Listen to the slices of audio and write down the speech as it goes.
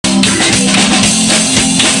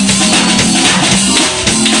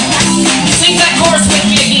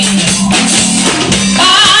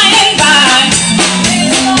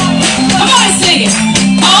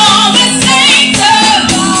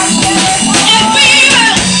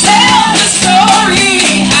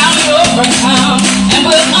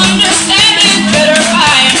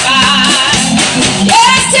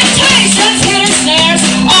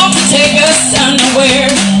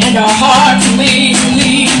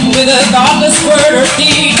word or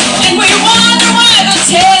deed. And we wonder why the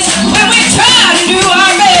test when we try to do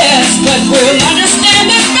our best, but we'll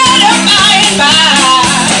understand it better by and by.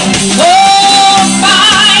 Oh,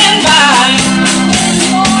 by and by.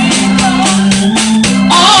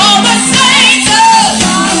 All the saints and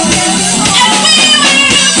we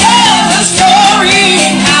will tell the story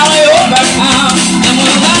how they overcome, and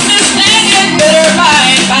we'll understand it better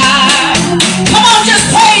by and by. Come on,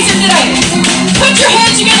 just praise Him today. Put your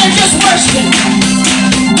hands together and just worship Him.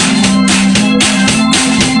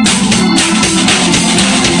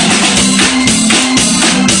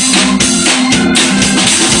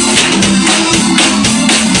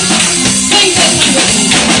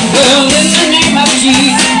 Well, in the name of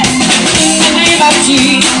Jesus, in the name of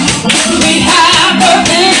Jesus, we have the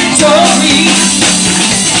victory.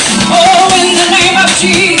 Oh, in the name of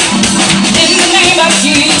Jesus, in the name of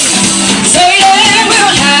Jesus, Satan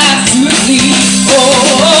will have to flee.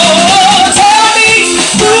 Oh, tell me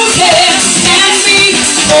who can stand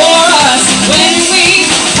before us when we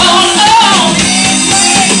call on.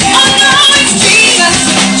 Oh no, it's Jesus,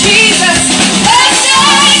 Jesus, blessed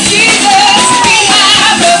Jesus, we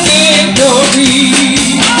have the victory.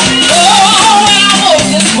 Oh, when I woke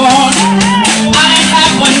this morning, I didn't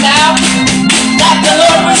have one doubt that the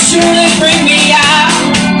Lord would surely bring me out.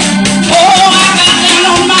 Oh, I got down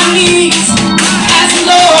on my knees, ask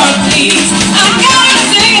the Lord please. I'm gonna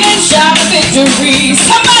sing and shout victory.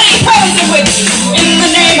 Somebody praise Him with me. In the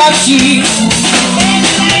name of Jesus.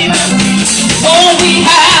 Oh, we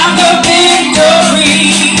have the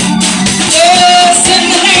victory. Yes, in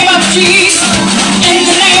the name of Jesus. In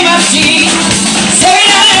the name of Jesus.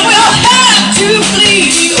 Satan will have to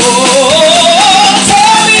flee. Oh,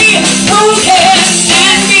 tell me who can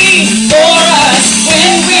stand before us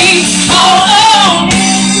when we call on.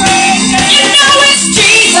 You know it's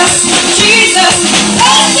Jesus, Jesus,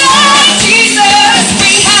 blessed Jesus,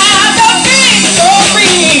 we have the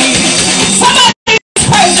victory. Somebody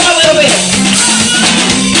praise Him a little bit.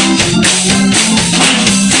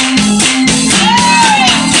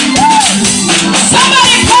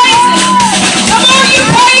 Somebody praise Him. The more you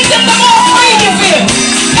praise Him, the more free you feel.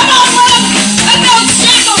 Come on, let those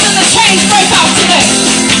shackles and the chains break off today.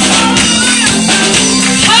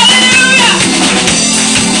 Hallelujah.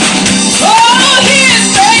 Oh, His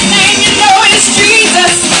great name, you know it's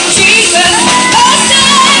Jesus, Jesus,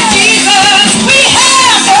 blessed Jesus, we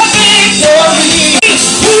have the victory.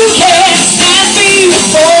 Who can stand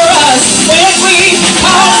before us when we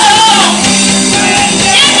call on?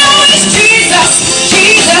 You know it's Jesus,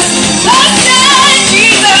 Jesus, blessed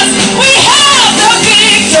Jesus, we have the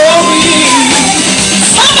victory.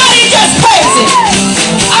 Somebody just praise Him.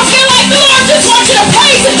 I feel like the Lord just wants you to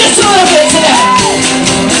praise Him just a little bit today.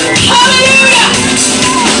 Hallelujah.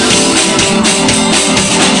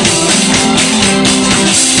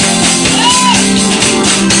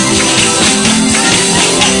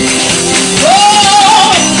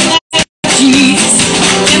 Oh, Jesus,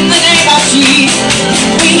 in the name of Jesus,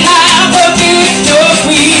 we have the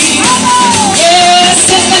victory. Yes,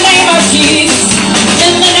 in the name of Jesus,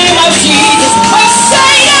 in the name of Jesus, oh,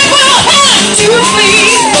 Satan will have to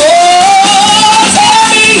flee. Oh, tell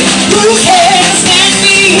me who can stand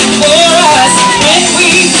before us when we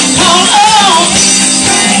call on.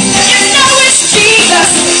 You know it's Jesus,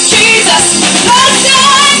 Jesus, blessed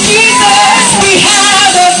Jesus, we have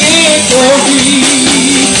the victory.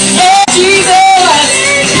 Oh, Jesus,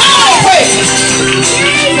 come on, praise Him.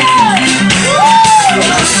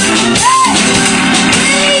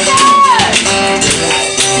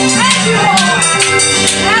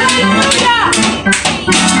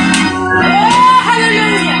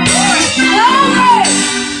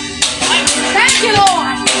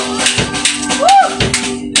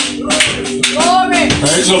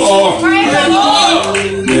 Praise the Lord.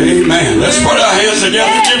 Amen. Let's put our hands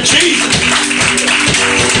together and give Jesus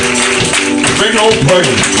a big old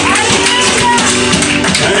praise.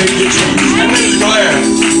 Thank you, Jesus. I'm just glad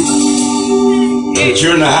that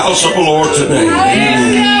you're in the house of the Lord today.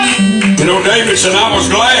 Amen. You know, David said, I was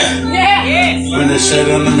glad when they said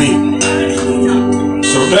unto me.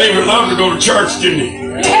 So David loved to go to church, didn't he?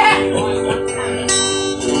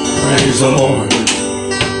 Praise the Lord.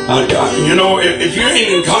 You know, if you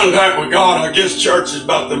ain't in contact with God, I guess church is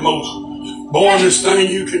about the most boringest thing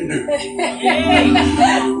you can do.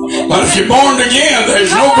 But if you're born again,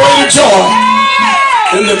 there's no greater joy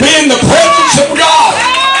than to be in the presence of God.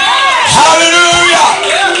 Hallelujah!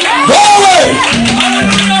 Glory!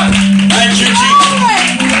 Thank you, Jesus.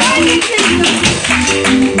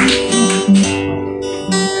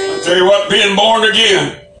 I tell you what, being born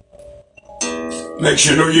again makes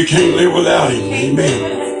you know you can't live without Him.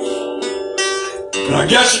 Amen. And I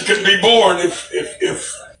guess it could be born if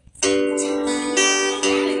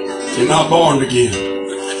you're not born again.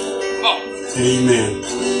 Amen.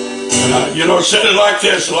 And I said it like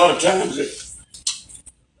this a lot of times.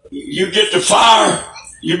 You get the fire,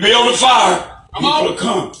 you build a fire, people will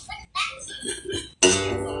come.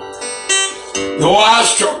 The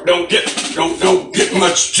wise truck don't get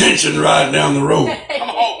much attention riding down the road,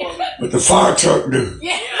 but the fire truck do.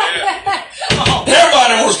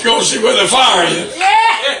 Everybody wants to go see where the fire is.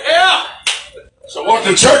 So what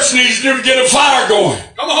the church needs to do to get a fire going?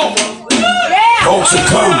 Come on, folks will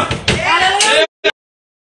come.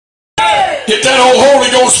 Get that old Holy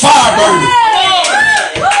Ghost fire burning.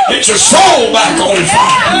 Get your soul back on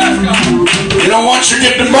fire. Once you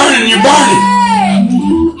get to burning, you're burning.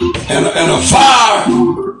 And a fire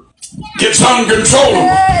gets uncontrollable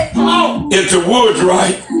if the wood's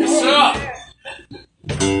right.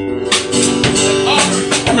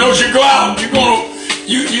 I mean, as you go out,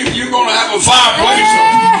 you're gonna have a fireplace,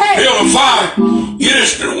 build a fire. You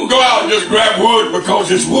just don't go out and just grab wood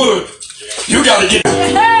because it's wood. You got to get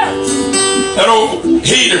that old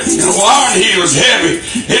heater. Iron heater's heavy.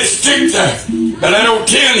 It stick there. But that old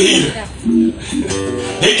tin heater,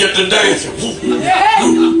 he get to dancing.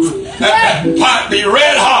 That might be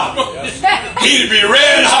red hot. He'd be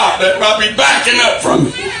red hot. That might be backing up from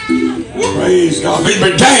it. Praise God. He'd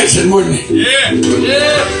be dancing, wouldn't he? Yeah.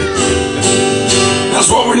 That's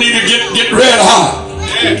what we need to get red hot.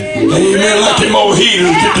 Amen. Like them old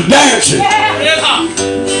heaters, get to dancing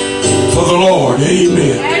for the Lord.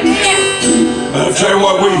 Amen. I'll tell you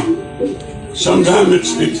what, sometimes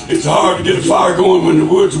it's hard to get a fire going when the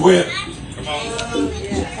wood's wet.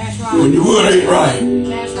 When your wood ain't right.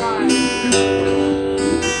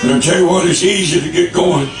 But I'll tell you what, it's easy to get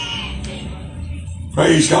going.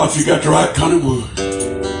 Praise God if you got the right kind of wood.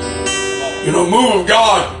 Move of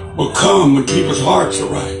God will come when people's hearts are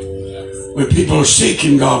right. When people are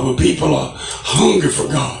seeking God. When people are hungry for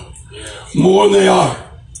God. More than they are.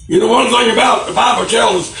 One thing about the Bible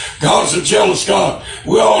tells us, God's a jealous God.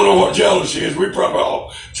 We all know what jealousy is. We probably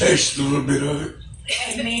all tasted a little bit of it.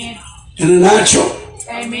 Amen. In the natural.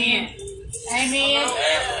 Amen. Amen.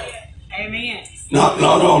 Amen. Not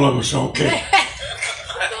all of us, okay.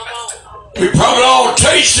 We probably all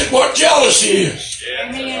tasted what jealousy is.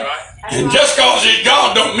 Amen. And just because he's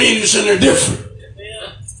God don't mean it's any different.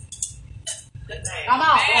 Come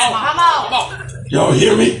on. Y'all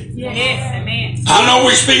hear me? Yes. Amen. I know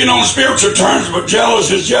we're speaking on spiritual terms, but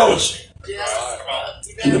jealous is jealousy.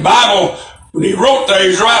 In the Bible, when he wrote that, he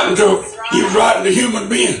was writing to human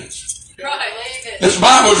beings. This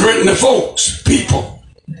Bible was written to folks, people,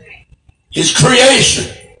 his creation.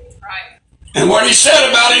 And what he said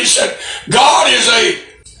about it, he said, God is a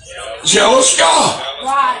jealous God.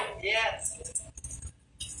 Right. Yes.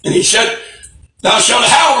 And he said, thou shalt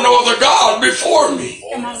have no other God before me.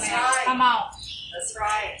 Come on now. Come on. That's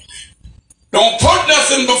right. Don't put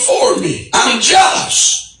nothing before me. I'm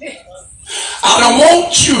jealous. I don't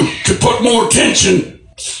want you to put more attention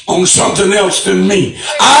on something else than me.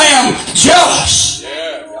 I am jealous.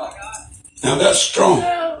 Now that's strong.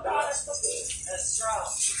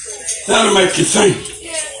 That'll make you think.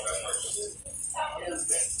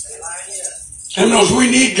 And knows we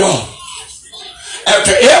need God.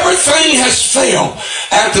 After everything has failed,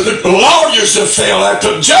 after the lawyers have failed,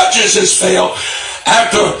 after judges has failed,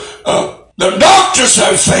 after the doctors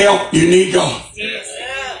have failed, you need God.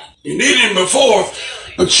 You need Him before,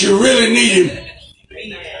 but you really need Him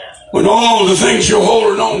when all the things you're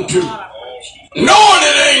holding on to, knowing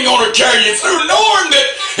it ain't going to carry you through, knowing that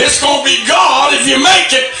it's going to be God if you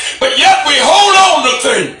make it, but yet we hold on to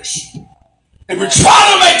things and we try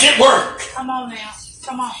to make it work. Come on now.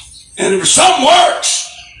 Come on. And if something works,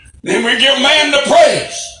 then we give man the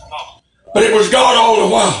praise. But it was God all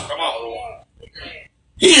the while.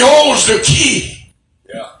 He holds the key.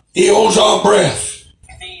 He holds our breath.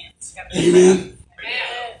 Amen.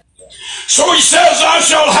 So he says, I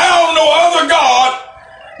shall have no other God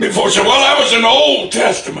before. So, well, that was in the Old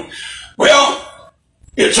Testament. Well,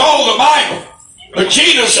 it's all the Bible. But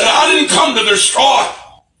Jesus said, I didn't come to destroy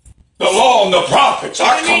the law and the prophets.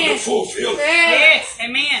 I come to fulfill it. Yes.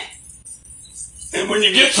 Amen. And when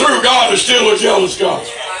you get through, God is still a jealous God.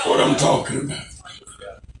 That's what I'm talking about.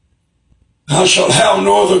 Thou shalt have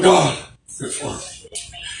no other God before me.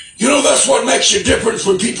 That's what makes a difference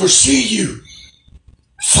when people see you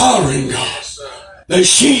following God. They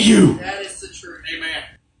see you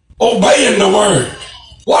obeying the word.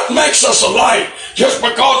 What makes us a light? Just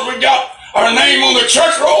because we got our name on the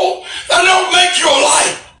church roll, that don't make you a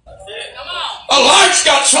light. A light's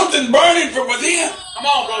got something burning from within. Come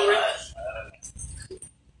on, brother.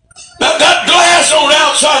 That glass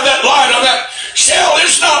outside that light of that shell,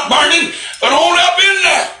 it's not burning, but on up in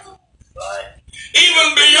there.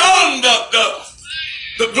 Even beyond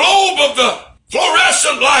the globe of the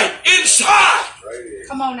fluorescent light inside.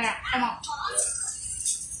 Come on now, come on.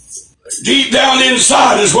 Deep down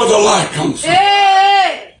inside is where the light comes from.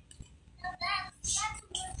 Hey.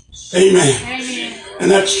 Amen. Amen.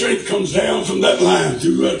 And that strength comes down from that line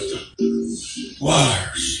through the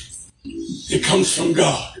wires. It comes from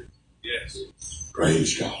God. Yes.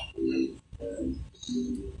 Praise God.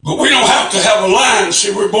 But we don't have to have a line.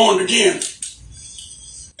 See, we're born again.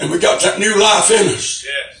 And we got that new life in us.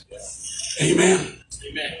 Yes. Amen.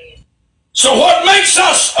 Amen. So what makes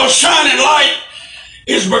us a shining light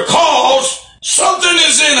is because something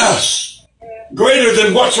is in us greater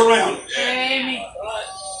than what's around us. Amen.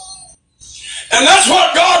 And that's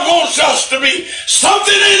what God wants us to be.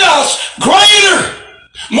 Something in us greater,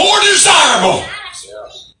 more desirable,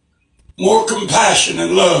 more compassion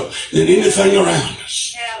and love than anything around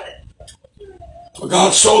us. For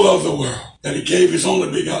God so loved the world that he gave his only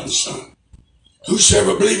begotten Son.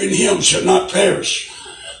 Whosoever believe in him shall not perish,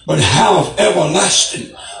 but have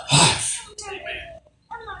everlasting life.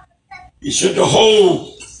 He said the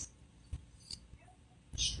whole...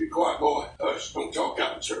 Be quiet, boy. Hush. Don't talk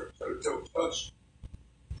out in church. Hush.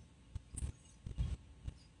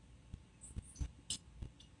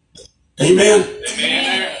 Amen.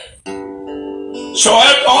 Amen. So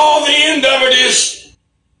at all the end of it is,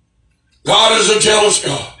 God is a jealous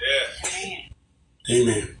God. Yeah.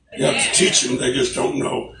 Amen. You have to teach them. They just don't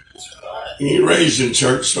know. He ain't raised in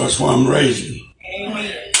church, so that's why I'm raising him.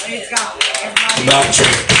 Amen. Praise God. About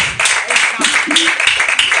church.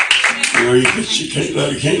 You know,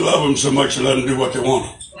 you can't love them so much and let them do what they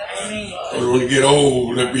want. Because when you get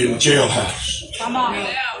old, they'll be in the jailhouse. Come on.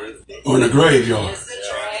 Or in the graveyard.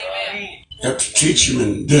 You have to teach them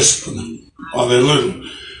and discipline them while they're little.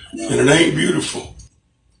 And it ain't beautiful.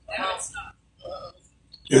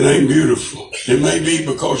 It ain't beautiful. It may be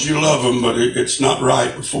because you love them, but it's not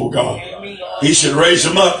right before God. He should raise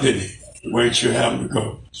them up, didn't he? The way you have them to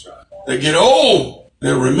go. They get old,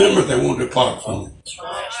 they'll remember they won't depart from it.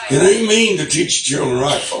 It ain't mean to teach children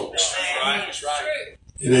right, folks.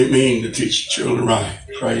 It ain't mean to teach children right.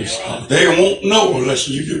 Praise God. They won't know unless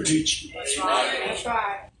you do teach them. That's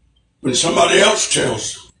right. When somebody else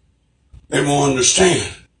tells them, they won't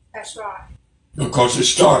understand. That's right. Because it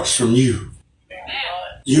starts from you.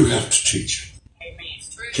 You have to teach them.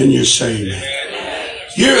 Can you say amen?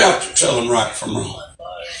 You have to tell them right from wrong.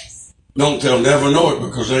 They'll never know it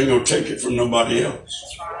because they ain't going to take it from nobody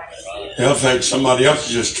else. They'll think somebody else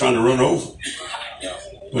is just trying to run over.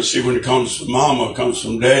 But see, when it comes from mama, it comes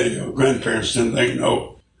from daddy or grandparents, then they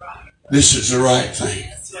know this is the right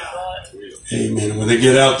thing. Amen. When they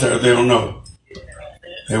get out there, they'll know.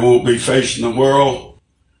 They won't be facing the world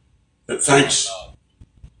that thinks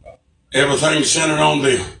everything's centered on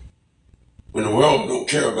them when the world don't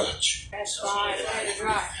care about you. That's right. That's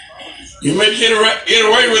right. You may get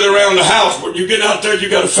away with it around the house, but you get out there, you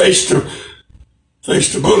got to face the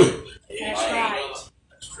bullet. That's right.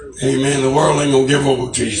 Amen. The world ain't going to give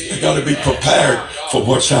over to you. They got to be prepared for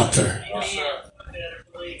what's out there.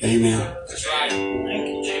 Amen.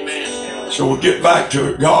 So we'll get back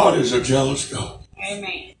to it. God is a jealous God.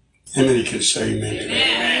 Amen. How many can say amen to that?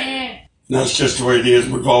 Amen. And that's just the way it is.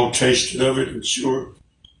 We've all tasted of it, and sure,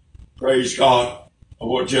 praise God, of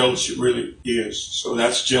what jealousy really is. So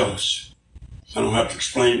that's jealous. I don't have to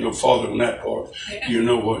explain no farther than that part. You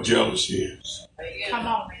know what jealousy is. Come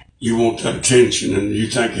on, man. You want that attention, and you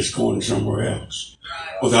think it's going somewhere else.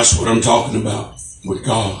 Well, that's what I'm talking about with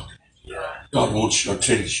God. God wants your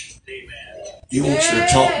attention. He wants you to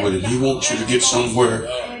talk with him. He wants you to get somewhere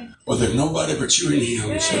where there's nobody but you and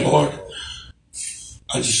him and say, Lord,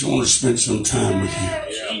 I just want to spend some time with you.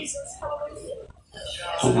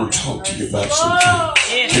 I want to talk to you about some time.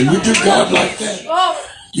 Can we do God like that?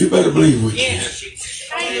 You better believe we can.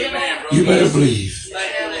 You better believe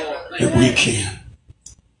that we can.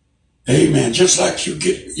 Amen. Just like you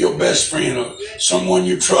get your best friend or someone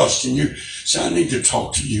you trust and you say, I need to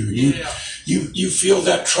talk to you. You feel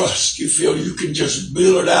that trust. You feel you can just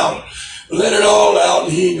build it out, let it all out,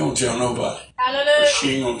 and he ain't going to tell nobody. Or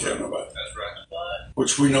she ain't going to tell nobody. That's right.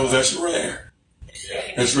 Which we know that's rare.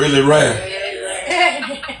 That's really rare.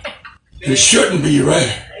 It shouldn't be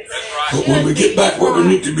rare. But when we get back where we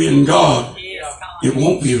need to be in God, it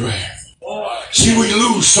won't be rare. See, we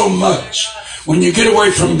lose so much when you get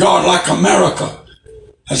away from God, like America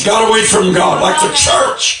has got away from God, like the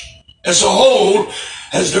church as a whole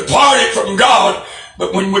has departed from God.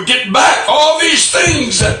 But when we get back, all these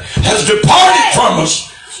things that has departed from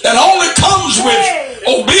us, that only comes with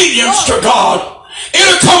obedience to God,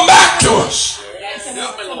 it'll come back to us.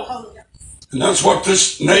 And that's what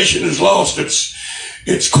this nation has lost.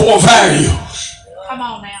 Its core values. Come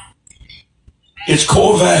on now. Its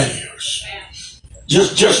core values.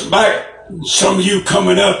 Just back, some of you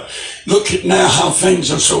coming up, look at now how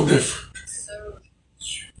things are so different.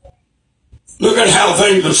 Look at how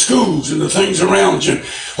things, the schools and the things around you,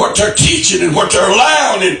 what they're teaching and what they're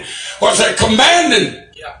allowing and what they're commanding.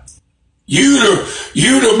 You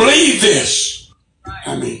to believe this.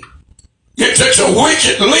 I mean, it takes a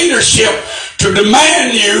wicked leadership to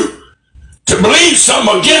demand you to believe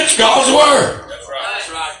something against God's word. That's right.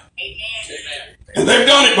 That's right. Amen. And they've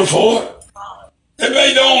done it before. They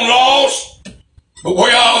made their own laws. But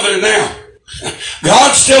where are they now?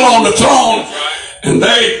 God's still on the throne. And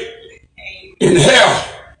they in hell.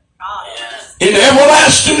 In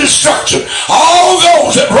everlasting destruction. All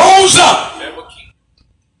those that rose up.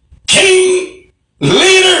 King,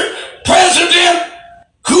 leader, president,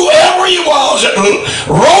 whoever he was that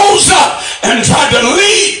rose up and tried to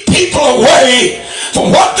lead people away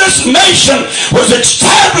from what this nation was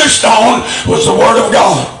established on was the Word of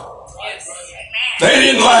God. They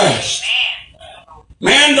didn't last.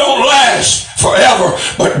 Man don't last forever,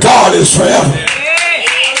 but God is forever.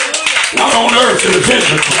 Not on earth in the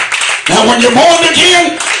physical. Now when you're born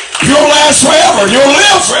again, you'll last forever. You'll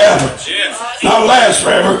live forever. Not last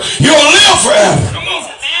forever. You'll live forever.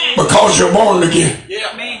 Because you're born again.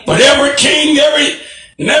 But every king, every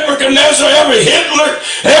Nebuchadnezzar, every Hitler,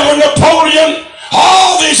 every Napoleon,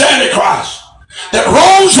 all these antichrists that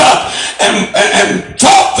rose up and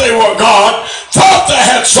thought they were God, thought they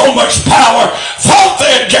had so much power, thought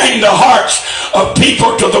they had gained the hearts of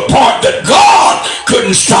people to the point that God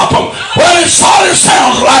couldn't stop them. Well, it sort of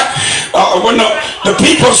sounds like when the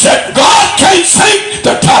people said, God can't sink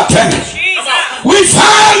the Titanic. We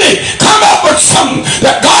finally come up with something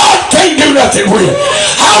that God can't do nothing with.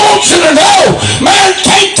 I want you to know, man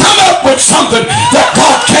can't come up with something that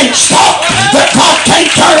God can't stop, that God can't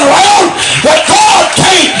turn around, that God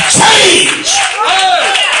can't change.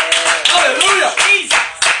 Hallelujah.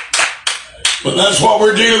 But that's what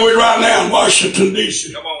we're dealing with right now in Washington, D.C.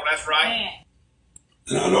 Come on, that's right.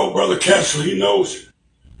 And I know Brother Castle, he knows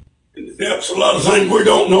in the depths a lot of things we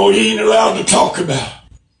don't know, he ain't allowed to talk about.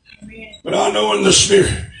 But I know in the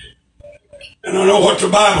Spirit. And I know what the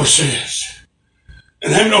Bible says.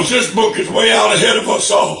 And I know this book is way out ahead of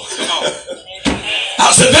us all.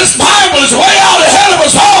 I said, this Bible is way out ahead of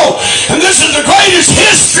us all. And this is the greatest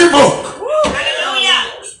history book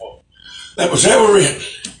that was ever written.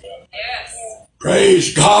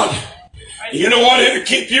 Praise God. You know what? It'll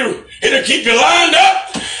keep you lined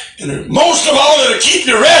up. And most of all, it'll keep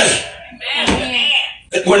you ready.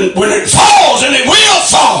 When it falls, and it will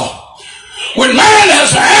fall. When man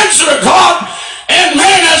has to answer to God, and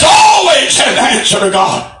man has always had to answer to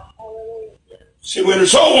God. See, when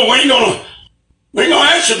it's over, we ain't gonna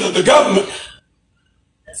answer to the government.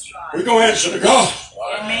 We're gonna answer to God.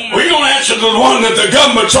 We're gonna answer to the one that the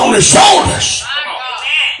government's on his shoulders.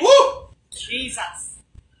 Woo! Jesus.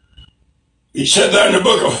 He said that in the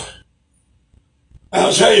book of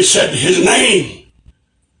Isaiah. He said, his name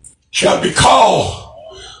shall be called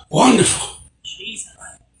Wonderful.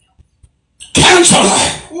 Counselor,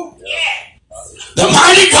 the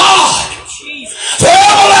mighty God, the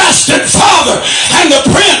everlasting Father, and the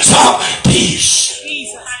Prince of Peace.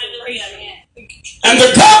 And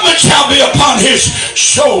the government shall be upon his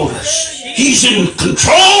shoulders. He's in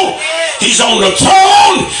control. He's on the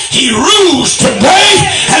throne. He rules today,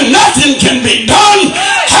 and nothing can be done.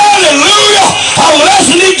 Hallelujah!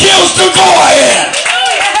 Unless he gives the go-ahead.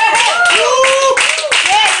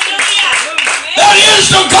 That is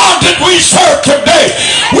the God that we serve today.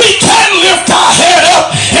 We can lift our head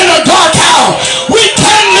up in a dark hour. We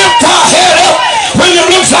can lift our head up when it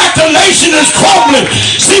looks like the nation is crumbling.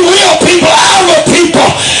 See, we are people, our people,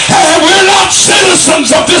 and we're not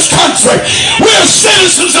citizens of this country. We're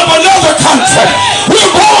citizens of another country.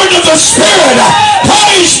 We're born of the Spirit.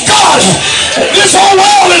 Praise God. This whole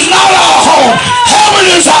world is not our home. Heaven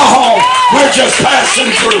is our home. We're just passing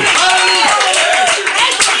through.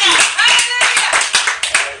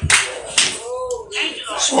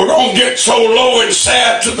 So don't get so low and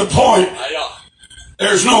sad to the point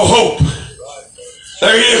there's no hope.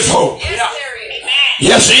 There is hope.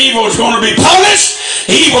 Yes, evil is going to be punished.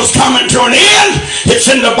 Evil's coming to an end. It's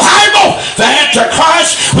in the Bible. The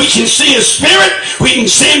Antichrist, we can see his spirit. We can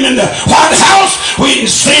see him in the White House. We can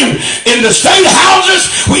see him in the state houses.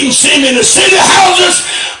 We can see him in the city houses.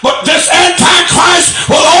 But this Antichrist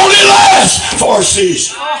will only last for a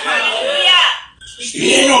season.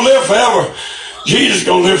 He ain't going to live forever. Jesus is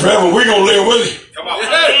going to live forever. We're going to live with him.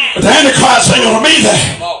 But the Antichrist ain't going to be there.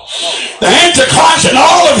 Christ and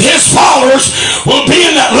all of his followers will be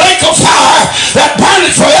in that lake of fire that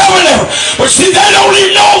burneth forever and ever. But see, they don't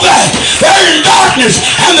even know that. They're in darkness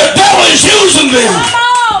and the devil is using them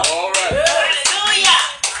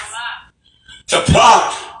to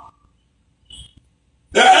plot.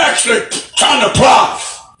 They're actually trying to plot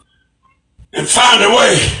and find a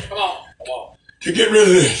way to get rid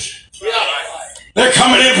of this. They're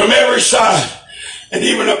coming in from every side. And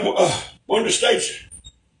even up one of the states,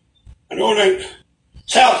 I know it ain't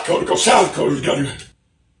South Dakota, because South Dakota's got a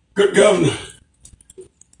good governor.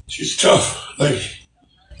 She's a tough lady.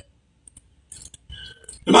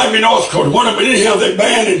 It might be North Dakota. One of them, anyhow, they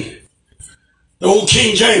banning the old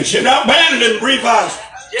King James. They're not banning it and revised.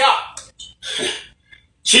 Yeah.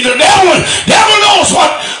 See, the devil knows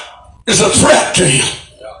what is a threat to him.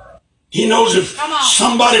 He knows if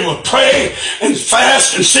somebody will pray and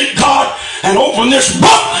fast and seek God and open this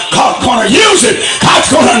book, God's going to use it.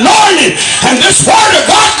 God's going to anoint it. And this word of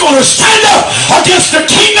God's going to stand up against the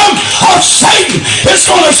kingdom of Satan. It's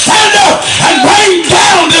going to stand up and bring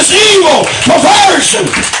down this evil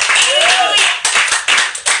perversion.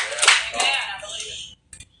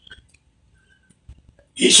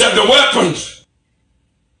 He said the weapons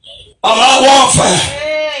of our warfare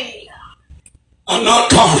are not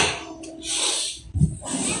carnal,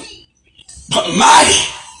 but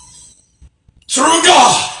mighty through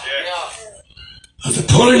God of the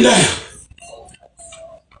pulling down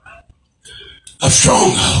of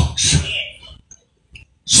strongholds.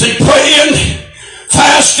 See, praying,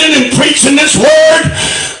 fasting, and preaching this word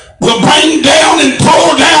will bring down and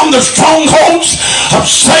pull down the strongholds of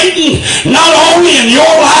Satan, not only in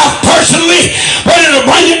your life personally, but it'll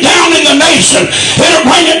bring it down in the nation. It'll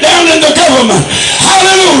bring it down in the government.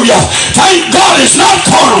 Hallelujah. Thank God it's not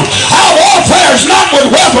carnal. Our warfare is not with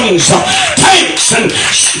weapons, tanks and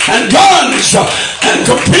guns and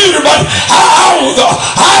computer, but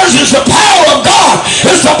ours is the power of God.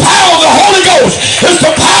 It's the power of the Holy Ghost. It's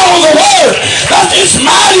the power of the Word. That it's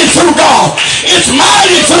mighty through God. It's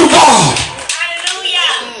mighty through God.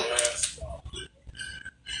 Hallelujah.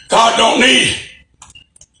 God don't need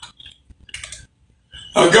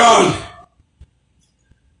a gun.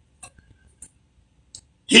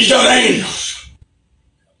 He's got angels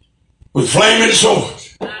with flaming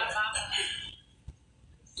swords.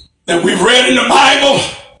 And we've read in the Bible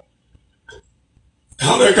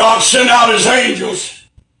how that God sent out his angels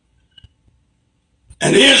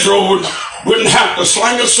and Israel wouldn't have to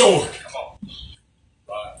sling a sword.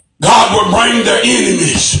 God would bring their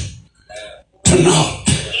enemies to naught.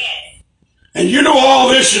 And you know all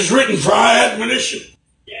this is written for our admonition.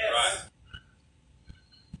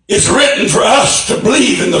 It's written for us to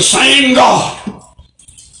believe in the same God.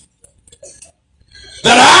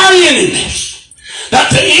 That our enemies,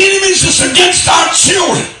 that the enemies is against our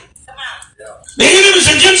children. The enemies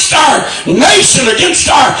against our nation, against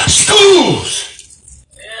our schools,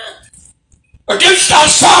 against our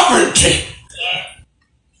sovereignty.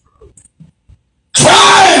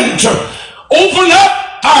 Trying to open up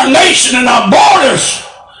our nation and our borders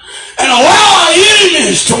and allow our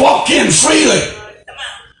enemies to walk in freely,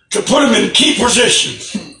 to put them in key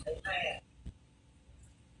positions.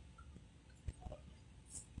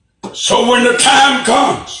 So when the time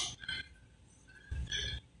comes,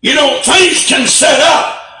 you know, things can set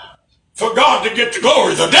up for God to get the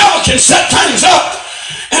glory. The devil can set things up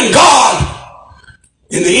and God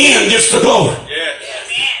in the end gets the glory.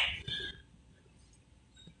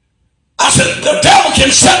 I said, the devil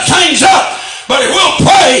can set things up, but he will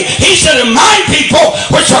pray. He said, and my people,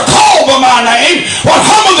 which are called by my name, will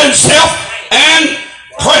humble themselves and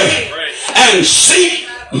pray and seek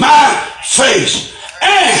my face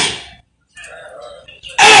and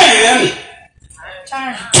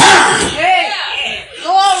turn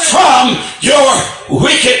from your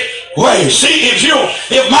wicked ways. See,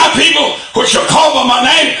 if my people, which are called by my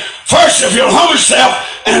name, first if you'll humble yourself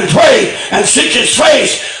and pray and seek his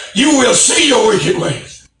face, you will see your wicked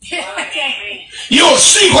ways. You'll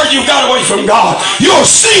see where you got away from God. You'll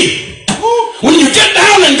see when you get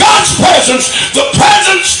down in God's presence, the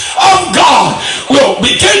presence of God will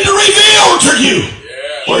begin to reveal to you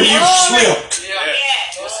where you've slipped.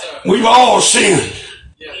 We've all sinned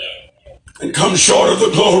and come short of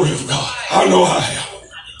the glory of God. I know I have.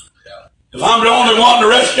 If I'm the only one, the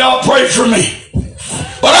rest of y'all pray for me.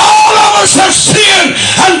 But all of us have sinned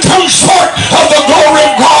and come short of the glory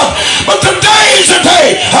of God. But the day is a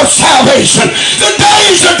day of salvation. The day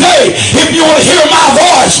is a day if you will hear my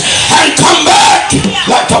voice and come back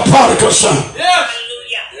like the prodigal son.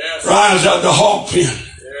 Rise out the hog pen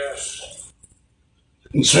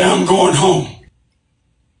and say, I'm going home.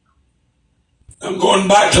 I'm going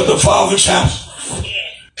back to the Father's house.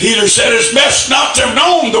 Peter said it's best not to have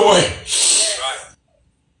known the way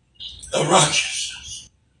of righteousness.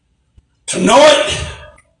 To know it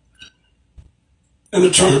and to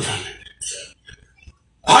turn from it.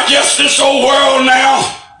 I guess this old world now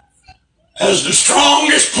has the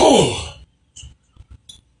strongest pull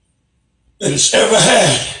that it's ever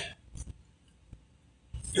had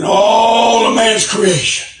in all of man's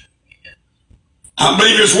creation. I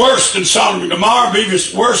believe it's worse than Sodom and Gomorrah. I believe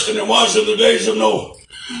it's worse than it was in the days of Noah.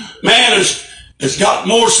 Man has got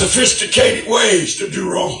more sophisticated ways to do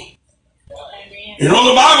wrong. You know,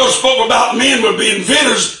 the Bible spoke about men would be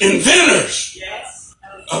inventors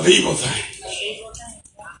of evil things.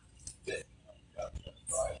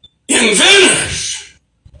 Inventors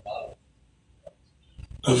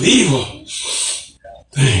of evil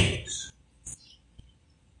things.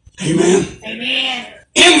 Amen. Amen.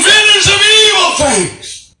 Inventors of evil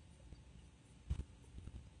things.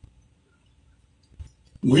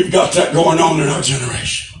 We've got that going on in our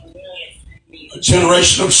generation. A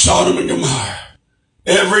generation of Sodom and Gomorrah.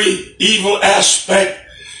 Every evil aspect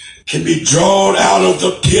can be drawn out of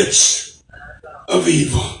the pits of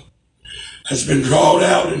evil. Has been drawn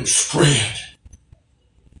out and spread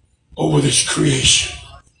over this creation.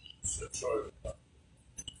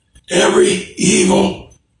 Every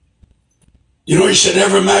evil, you know, he said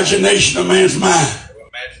every imagination of man's mind.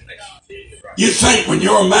 You think when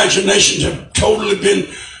your imaginations have totally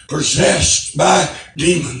been possessed by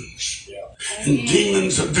demons, and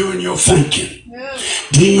demons are doing your thinking,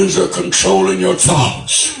 demons are controlling your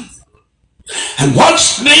thoughts. And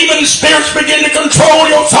once demon spirits begin to control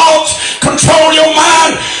your thoughts, control your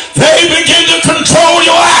mind, they begin to control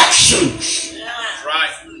your actions. That's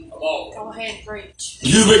right. Go ahead, preach.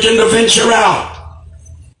 You begin to venture out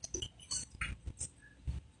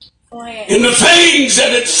Go ahead. in the things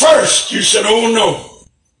that at first you said, oh no.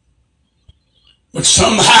 But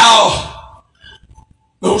somehow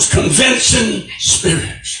those convincing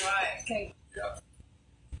spirits, Okay.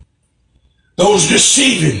 those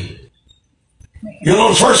deceiving. You know,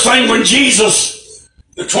 the first thing when Jesus,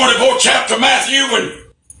 the 24th chapter of Matthew, when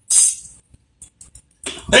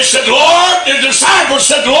they said, Lord, the disciples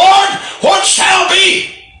said, Lord, what shall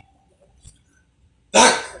be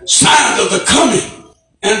that sign of the coming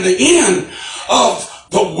and the end of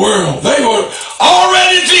the world? They were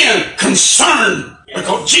already then concerned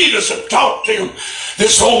because Jesus had taught them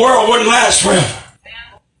this whole world wouldn't last forever.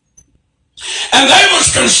 And they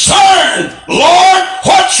was concerned, Lord,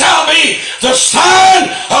 what shall be the sign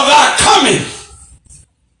of thy coming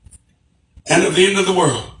and of the end of the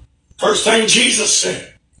world? First thing Jesus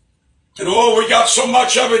said, and oh, we got so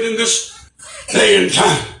much of it in this day and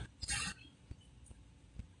time.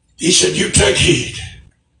 He said, you take heed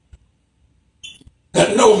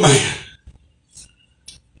that no man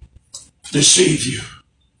deceive you.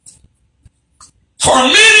 For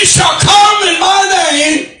many shall come in my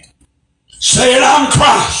name, saying, I'm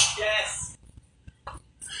Christ. Yes.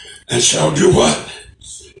 And shall do what?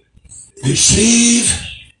 Deceive.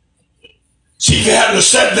 See, if you hadn't have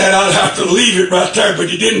said that, I'd have to leave it right there,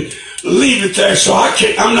 but you didn't leave it there, so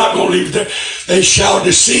I'm not going to leave it there. They shall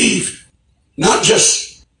deceive, not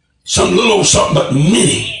just some little something, but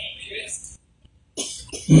many.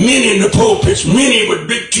 Many in the pulpits, many with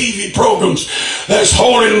big TV programs that's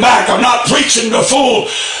holding back, are not preaching the full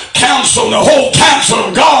counsel, the whole counsel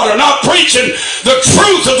of God, are not preaching the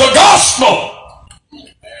truth of the gospel.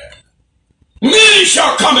 Many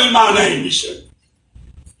shall come in my name, he said.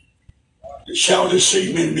 They shall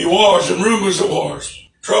deceive many. Be wars and rumors of wars,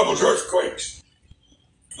 troubles, earthquakes.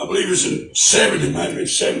 I believe it was in 70, might have been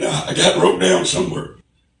 70. I got it wrote down somewhere.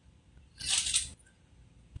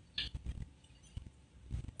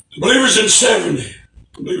 I believe it was in 70.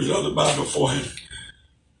 I believe it was other Bible beforehand.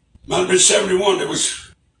 Might have been 71. There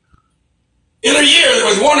was, in a year, there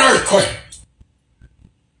was one earthquake.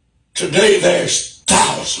 Today, there's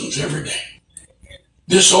thousands every day.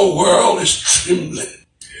 This whole world is trembling.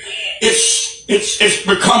 It's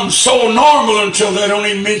become so normal until they don't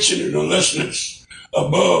even mention it unless it's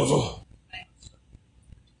above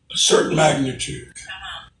a certain magnitude.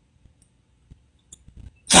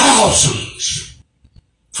 Thousands.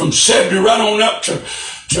 From 70 right on up to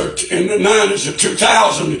in the 90s to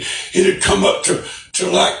 2000, it had come up to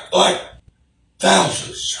like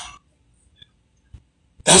thousands.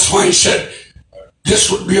 That's why he said this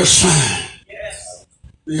would be a sign. Yes.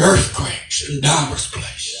 The earthquakes in diverse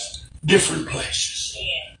places, different places.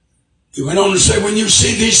 He went on to say, when you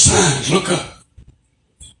see these signs, look up.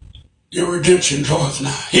 Your redemption draweth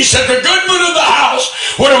nigh. He said the goodman of the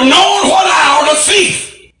house would have known what hour the thief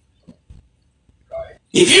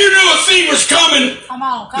If you knew a thief was coming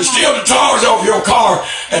to steal the tires off your car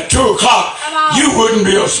at 2 o'clock, you wouldn't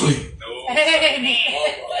be asleep.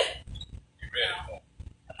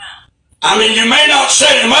 I mean, you may not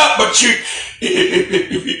set him up, but you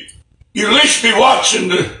at least be watching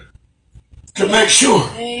to make sure.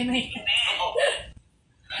 Amen.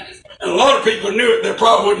 And a lot of people knew it. They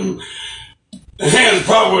probably wouldn't. The hands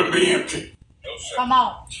probably wouldn't be empty. Come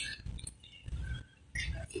on.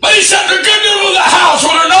 But he said the good people of the house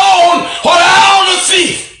would have known what hour the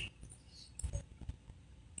thief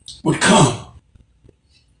would come.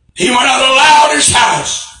 He would not allow his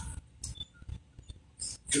house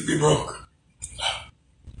to be broken.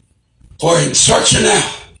 For in searching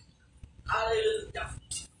out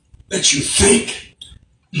that you think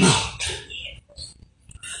not,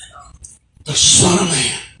 the Son of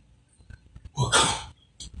Man will come.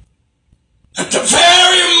 At the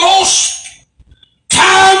very most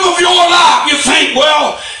time of your life, you think,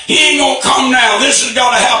 well, he ain't going to come now. This has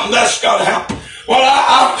got to happen. That's got to happen.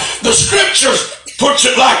 Well, the scriptures puts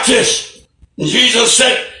it like this. Jesus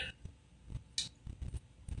said,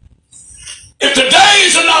 if the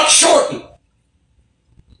days are not shortened,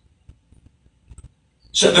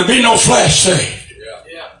 said there'll be no flesh saved.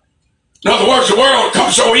 In other words, the world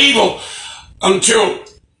becomes so evil until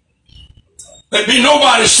there'd be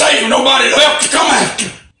nobody saved, nobody left to come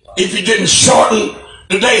after if he didn't shorten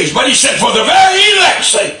the days. But he said, for the very elect's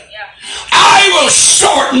sake, I will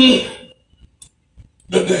shorten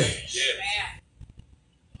the days.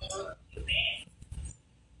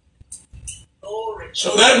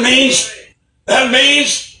 So that means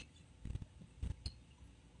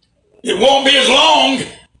it won't be as long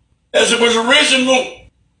as it was original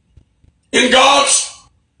in God's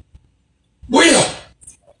will.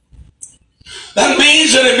 That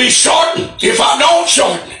means that it'll be shortened if I don't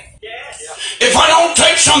shorten it. If I don't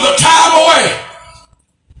take some of the time away,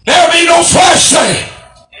 there'll be no flesh saved.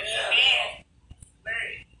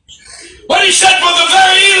 But he said, for the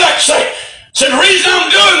very elect's sake, said the reason I'm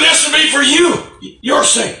doing this will be for you, your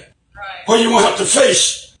sake. Where you won't have to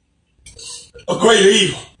face a greater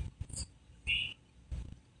evil.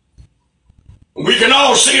 We can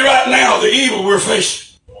all see right now the evil we're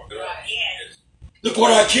facing. Look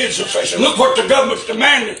what our kids are facing. Look what the government's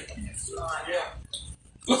demanding.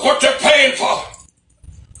 Look what they're paying for.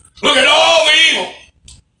 Look at all the evil.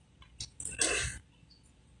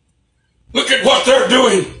 Look at what they're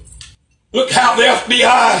doing. Look how the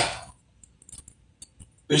FBI,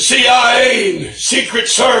 the CIA, and the Secret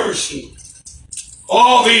Service, and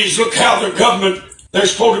all these, look how the government, they're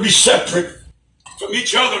supposed to be separate from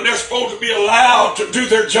each other, and they're supposed to be allowed to do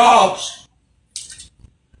their jobs.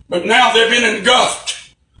 But now they've been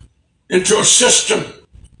engulfed into a system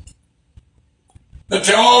that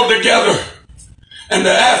they're all together, and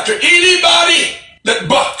they're after anybody that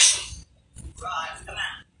bucks.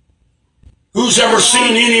 Who's ever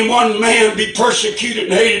seen any one man be persecuted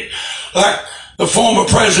and hated like the former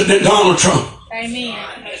President Donald Trump? Amen.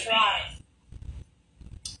 That's right.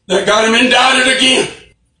 They got him indicted again.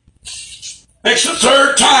 Makes the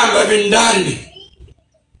third time they've indicted him.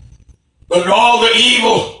 But all the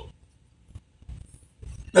evil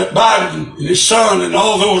that Biden and his son and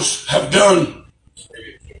all those have done,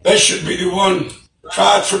 they should be the one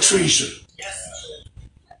tried for treason.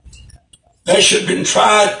 They should have been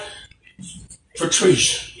tried for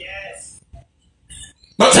treason.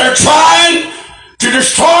 But they're trying to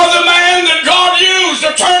destroy the man that God used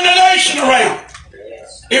to turn the nation around.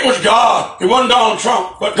 It was God. It wasn't Donald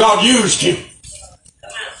Trump, but God used him.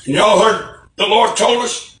 And y'all heard the Lord told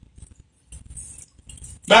us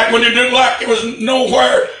back when it didn't like it was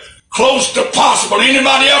nowhere close to possible.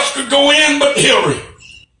 Anybody else could go in but Hillary.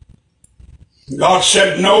 God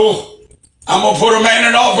said, no, I'm going to put a man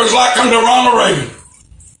in office like under Ronald Reagan.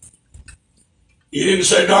 He didn't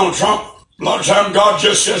say Donald Trump. A lot of times God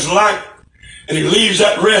just says like, and he leaves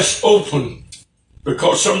that rest open.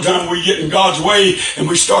 Because sometimes we get in God's way and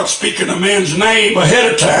we start speaking a man's name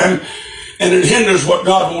ahead of time, and it hinders what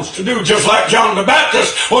God wants to do. Just like John the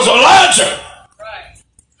Baptist was Elijah. Right.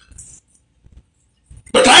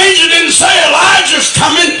 But the angel didn't say Elijah's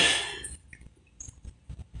coming.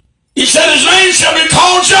 He said his name shall be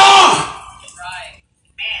called John. Right.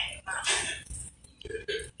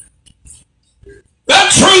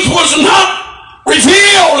 That truth was not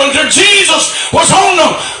revealed until Jesus was on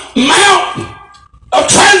the mountain of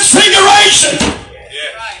transfiguration.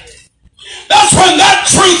 That's when that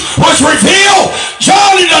truth was revealed.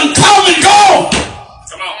 John had done come and gone.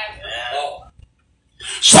 Come on.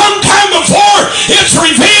 Sometime before it's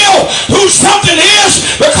revealed who something is,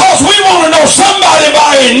 because we want to know somebody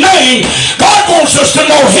by his name. God wants us to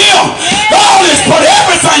know him. God has put everything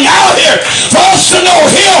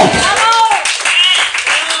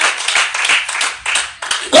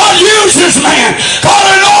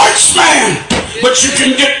But you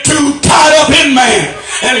can get too tied up in man,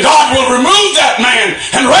 and God will remove that man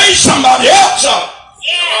and raise somebody else up.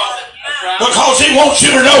 Because He wants you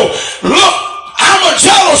to know, look, I'm a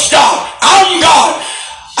jealous God. I'm God.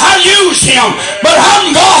 I use Him, but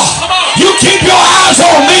I'm God. You keep your eyes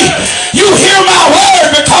on me. You hear my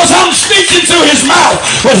word because I'm speaking through His mouth,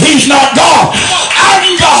 but He's not God.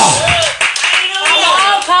 I'm God.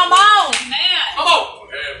 Come on.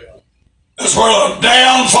 That's where the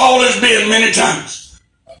downfall has been many times.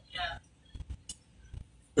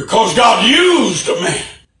 Because God used a man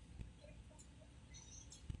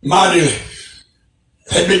mightily.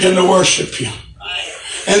 They begin to worship Him.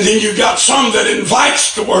 And then you got some that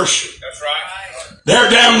invites the worship. That's right. Their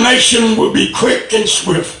damnation will be quick and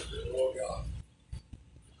swift.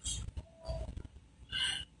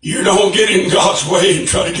 You don't get in God's way and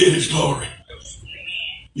try to get His glory.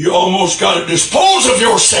 You almost got to dispose of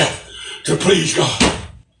yourself to please God.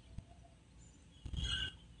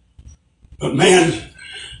 But man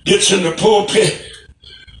gets in the pulpit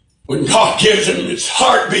when God gives him his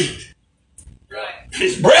heartbeat,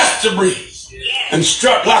 his breath to breathe, and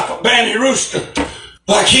strut like a banty rooster,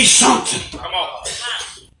 like he's something. Come on.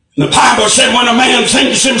 And the Bible said when a man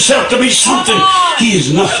thinks himself to be something, he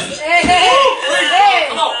is nothing.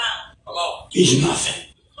 Come on. Come on. He's nothing.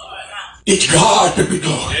 It's God to be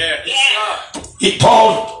glorified. Yeah.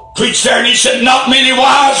 Paul preached there and he said, not many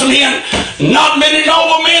wise men, not many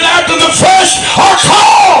noble men after the flesh are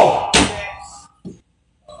called.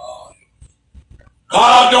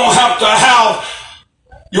 God don't have to have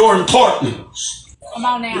your importance. Come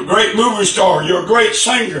on now. You're a great movie star. You're a great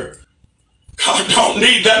singer. God don't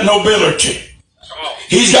need that nobility.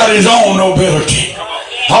 He's got His own nobility.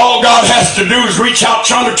 All God has to do is reach out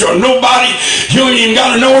yonder to a nobody. You ain't even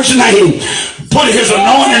got to know his name. Put His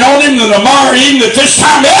anointing on him, and tomorrow evening at this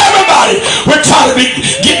time, everybody will try to be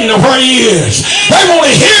getting to where he is. They want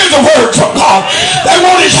to hear the words of God. They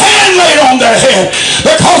want His hand laid on their head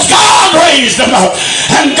because God raised them up.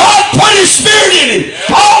 And God put His Spirit in him.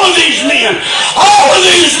 All of these men, all of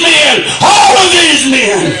these men, all of these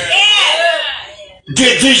men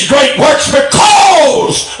did these great works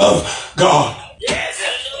because of God.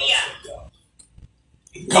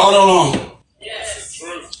 God alone.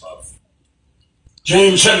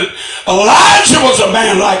 James said that Elijah was a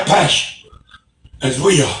man like passion, as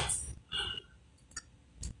we are.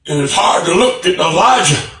 And it's hard to look at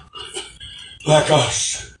Elijah like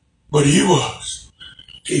us, but he was.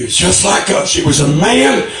 He was just like us. He was a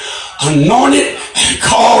man anointed and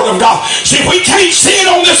called of God. See, if we can't see it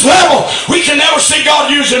on this level, we can never see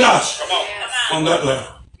God using us on that level.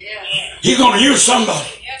 He's going to use somebody.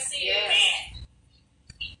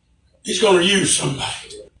 He's going to use somebody.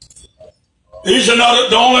 These are not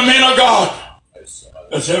the only men of God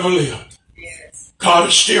that's ever lived. God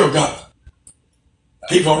has still got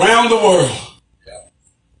people around the world.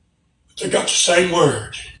 They got the same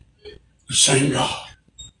word, the same God.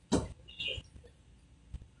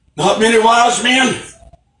 Not many wise men,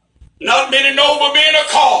 not many noble men are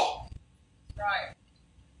called. Right.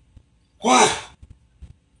 Why?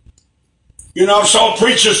 You know, I saw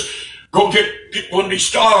preachers go get one of these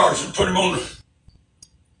stars and put them on the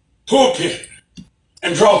pulpit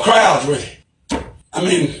and draw crowds with it. I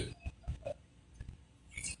mean,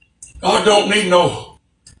 God don't need no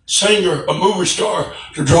singer, a movie star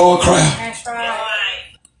to draw a crowd. That's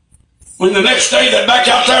right. When the next day they're back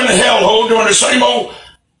out there in the hellhole doing the same old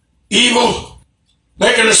evil,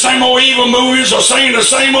 making the same old evil movies or singing the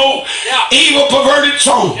same old evil perverted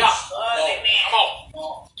songs.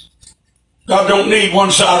 God don't need one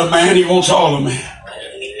side of man, He wants all of man.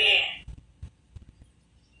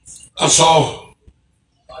 I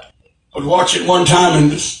was watching one time,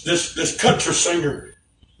 and this country singer,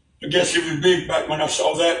 I guess he was big back when I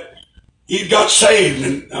saw that. He got saved,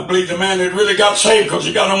 and I believe the man had really got saved because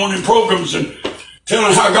he got on one of them programs and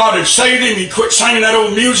telling how God had saved him. He quit singing that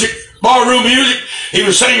old music, barroom music. He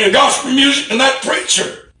was singing gospel music, and that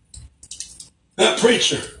preacher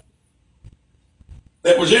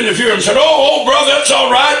that was interviewing said, oh, brother, that's all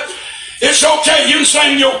right. It's okay. You can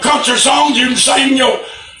sing your country songs. You can sing your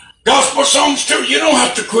gospel songs too. You don't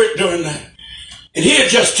have to quit doing that. And he had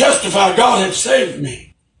just testified God had saved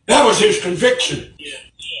me. That was his conviction.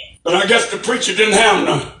 But I guess the preacher didn't have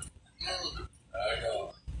none.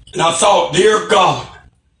 And I thought, dear God,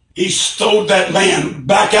 He stowed that man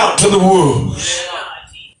back out to the wolves.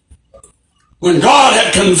 When God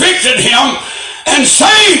had convicted him and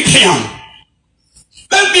saved him.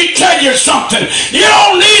 Let me tell you something. You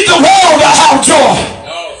don't need the world to have joy.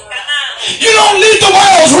 You You don't need the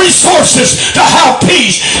world's resources to have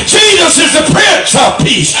peace. Jesus is the Prince of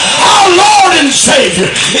Peace. Our Lord and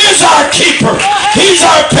Savior is our keeper. He's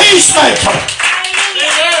our peacemaker.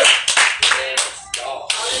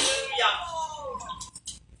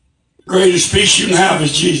 The greatest peace you can have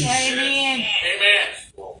is Jesus. Amen.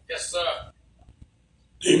 Yes, sir.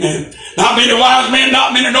 Amen. Not many wise men,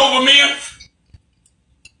 not many noble men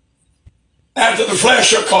after the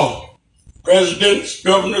flesh are called. Presidents,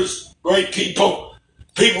 governors, great people,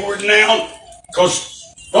 people renowned, because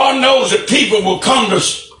God knows that people will come to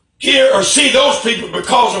hear or see those people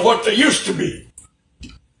because of what they used to be,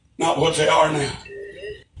 not what they are now.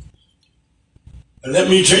 But let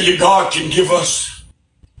me tell you, God can give us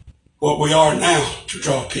what we are now to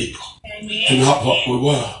draw people, and not what we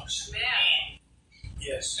was.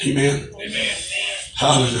 Yes. Amen.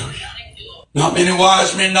 Hallelujah. Not many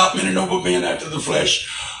wise men, not many noble men after the flesh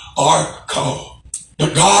are called.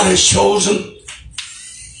 But God has chosen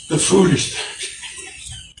the foolish thing.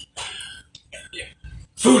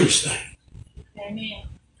 Foolish thing. Amen.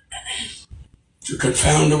 To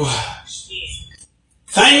confound the wise.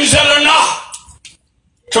 Things that are not.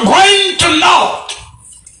 To bring to naught.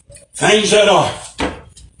 Things that are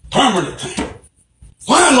permanent things.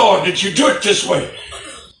 Why, Lord, did you do it this way?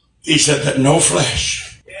 He said that no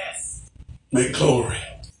flesh may glory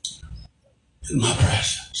in my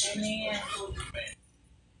presence. Amen.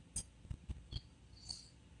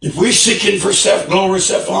 If we're seeking for self-glory,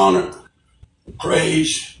 self-honor,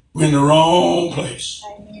 praise, we're in the wrong place.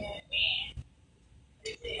 Amen.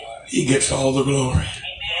 He gets all the glory.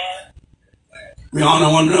 We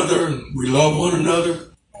honor one another. We love one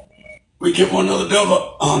another. We give one another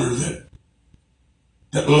double honor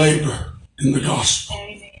that labor in the gospel.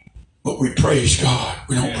 But we praise God.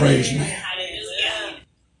 We don't praise man.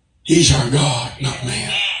 He's our God, not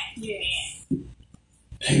man.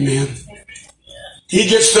 Amen. He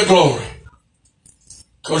gets the glory.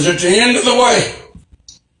 Because at the end of the way,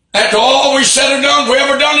 after all we said or done, if we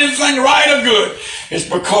ever done anything right or good, it's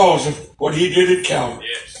because of what he did at Calvary.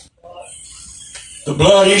 The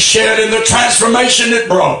blood he shed and the transformation it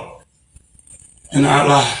brought in our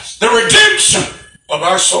lives. The redemption of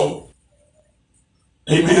our soul.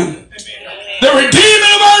 Amen. The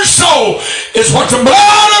redeeming of our soul is what the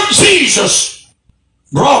blood of Jesus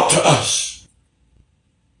brought to us.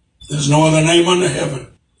 There's no other name under heaven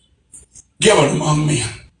given among men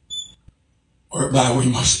whereby we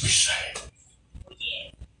must be saved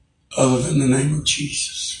other than the name of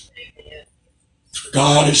Jesus. For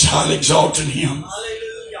God has highly exalted him,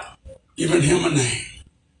 given him a name.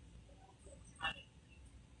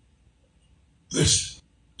 Listen,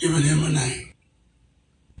 given him a name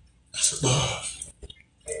that's above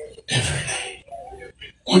every name.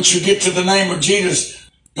 Once you get to the name of Jesus,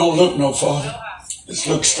 don't look no farther. Just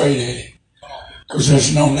look straight at him. Because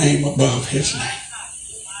there's no name above his name.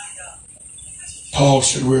 Paul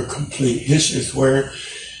said we're complete. This is where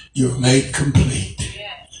you're made complete.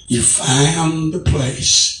 You found the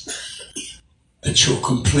place that your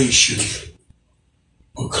completion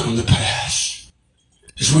will come to pass.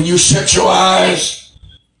 It's when you set your eyes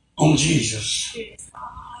on Jesus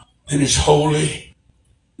and his holy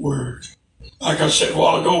word. Like I said a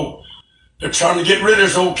while ago, they're trying to get rid of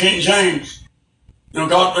this old King James. You know,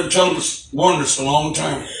 God's been telling us wonders a long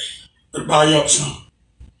time. They'll buy you up some.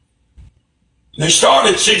 They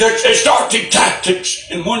started these tactics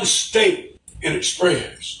in one state and it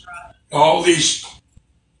spreads. All these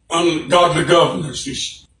ungodly governors,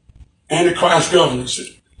 these antichrist governors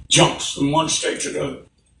that jumps from one state to the other.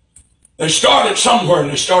 They started somewhere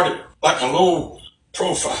and they started like a low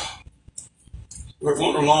profile. We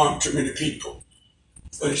won't alarm too many people,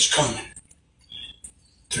 but it's coming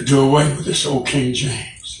to do away with this old King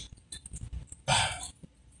James Bible.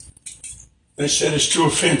 They said it's too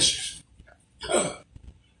offensive.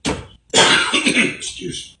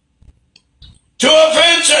 Excuse me. Too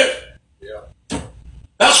offensive.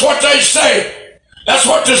 That's what they say. That's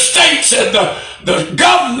what the state said. The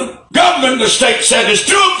government of the state said it's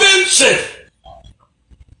too offensive.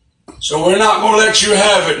 So we're not going to let you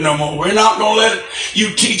have it no more. We're not going to let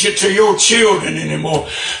you teach it to your children anymore.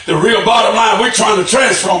 The real bottom line, we're trying to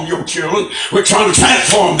transform your children. We're trying to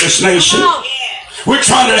transform this nation. We're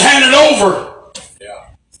trying to hand it over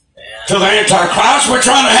to the Antichrist. We're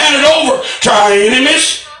trying to hand it over to our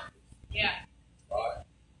enemies.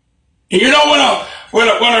 And you know,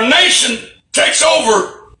 when a nation takes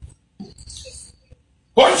over,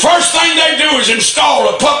 what the first thing they do is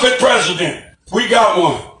install a puppet president. We got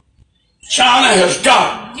one. China has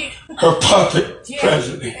got her puppet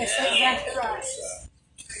president.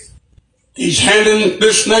 He's handing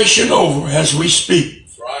this nation over as we speak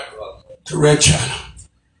to Red China.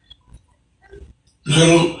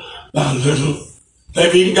 Little by little.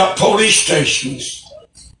 They've even got police stations.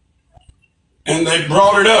 And they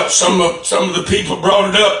brought it up. Some of the people brought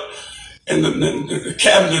it up. And the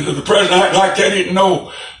cabinet of the president act like they didn't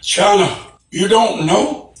know. China, you don't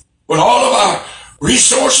know? With all of our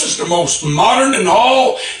resources, the most modern in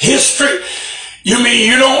all history, you mean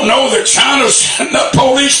you don't know that China's setting up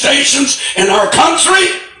police stations in our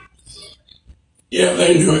country? Yeah,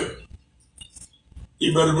 they knew it.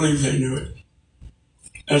 You better believe they knew it.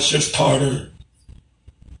 That's just part of it.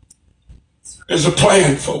 There's a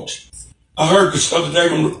plan, folks. I heard this the other day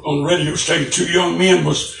on the radio station, 2 young men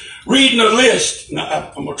was reading a list.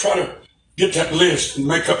 Now, I'm going to try to get that list and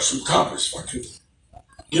make up some copies if I can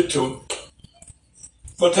get to them.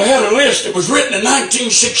 But they had a list that was written in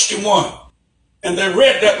 1961. And they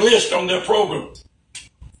read that list on their program.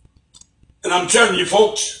 And I'm telling you,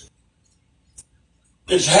 folks,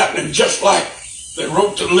 it's happening just like they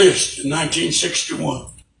wrote the list in 1961.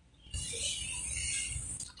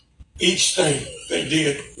 Each thing they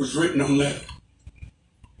did was written on that.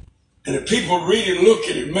 And if people read it and look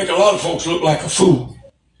at it, it make a lot of folks look like a fool.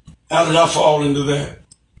 How did I fall into that?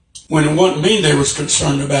 When it wasn't me they was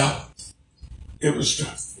concerned about. It was the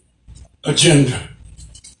agenda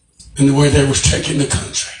and the way they was taking the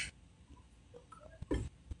country.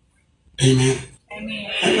 Amen.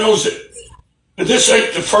 Amen. And knows it. And this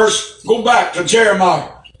ain't the first. Go back to Jeremiah.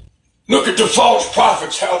 Look at the false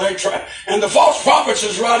prophets, how they try. And the false prophets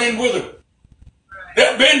is right in with them.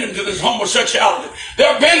 They're bending to this homosexuality.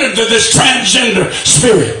 They're bending to this transgender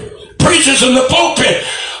spirit. Preachers in the pulpit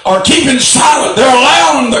are keeping silent. They're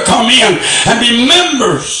allowing them to come in and be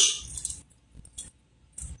members.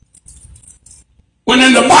 When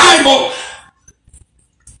in the Bible,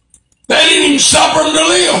 they didn't even suffer them to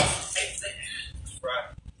live.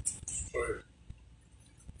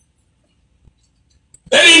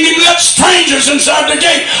 They didn't even let strangers inside the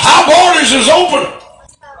gate. Our borders is open.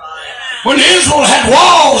 When Israel had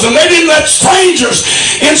walls and they didn't let strangers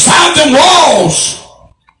inside them walls.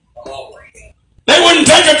 They wouldn't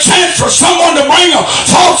take a chance for someone to bring a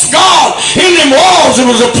false god in them walls. It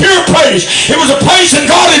was a pure place. It was a place that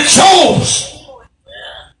God had chose.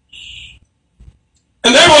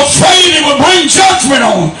 And they were afraid it would bring judgment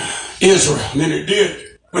on Israel. And it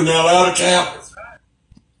did when they allowed it to happen.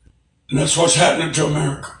 And that's what's happening to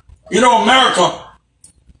America. You know, America,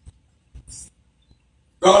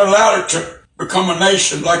 God allowed it to become a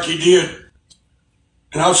nation like he did.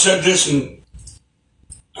 And I've said this, and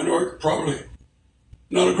I know it's probably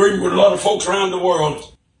not agreeing with a lot of folks around the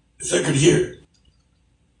world if they could hear it.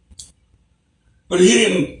 But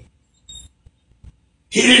he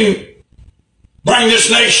didn't bring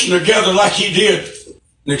this nation together like he did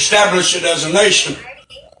and establish it as a nation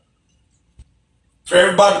for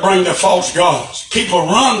everybody to bring their false gods. People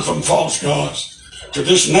run from false gods to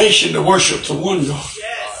this nation to worship the one God.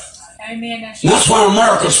 Yes. Amen. And that's why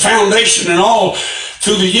America's foundation and all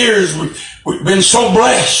through the years we've been so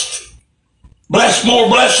blessed. Blessed, more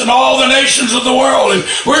blessed than all the nations of the world. And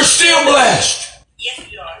we're still blessed. Yes,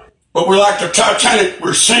 we are. But we're like the Titanic.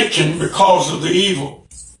 We're sinking because of the evil.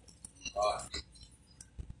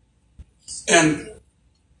 And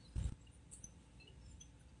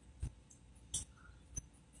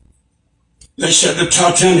they said the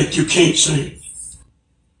Titanic, you can't sink.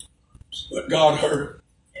 But God heard it.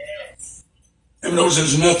 Yes. And knows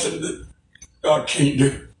there's nothing that God can't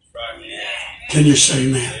do. Right. Can you say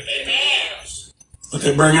amen? Amen? But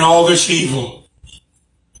they're bringing all this evil.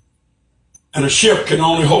 And a ship can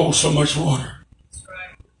only hold so much water.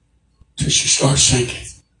 Right. Till she starts sinking.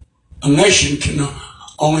 A nation can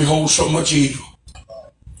only hold so much evil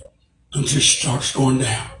until she starts going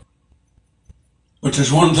down. But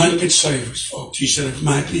there's one thing that can save us, folks. He said, if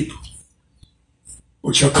my people,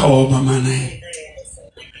 which are called by my name,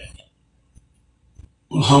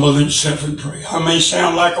 will humble themselves and pray. I may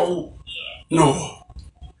sound like old Noah.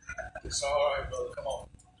 It's all right, brother. Come on.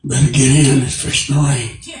 Better get in. It's fixing to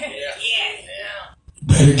rain. Yeah.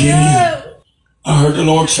 Better get in. I heard the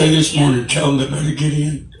Lord say this morning, tell them they better get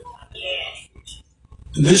in.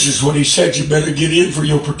 And this is what he said, you better get in for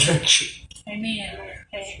your protection. Amen.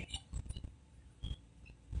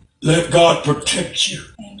 Let God protect you.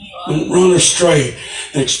 Amen. Don't run astray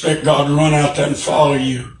and expect God to run out there and follow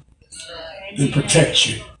you and protect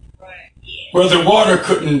you. Where the water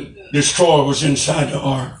couldn't destroy was inside the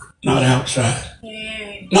ark, not outside.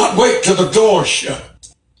 Not wait till the door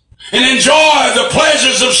shut. And enjoy the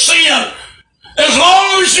pleasures of sin as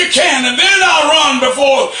long as you can. And then I'll run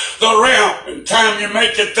before the ramp. In time you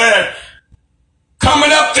make it there.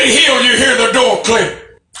 Coming up the hill, you hear the door click.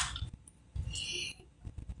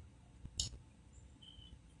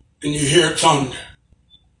 and you hear thunder.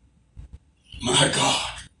 My God.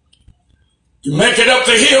 You make it up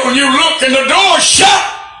the hill and you look and the door's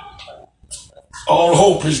shut. All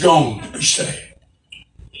hope is gone to be saved.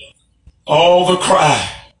 All the cry.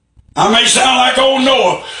 I may sound like old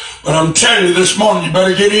Noah, but I'm telling you this morning, you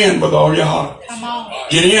better get in with all your heart. Come on.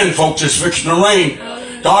 Get in, folks. It's fixing to rain.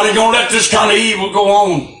 God ain't going to let this kind of evil go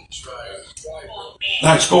on.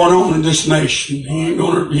 That's going on in this nation. He ain't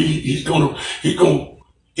going to,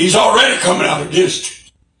 he's already coming out against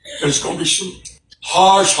it. There's going to be some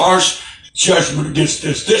harsh judgment against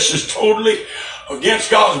this. This is totally against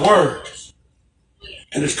God's word.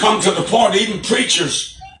 And it's come to the point even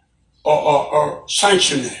preachers are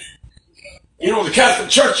sanctioning it. You know, the Catholic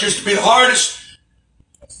Church used to be the hardest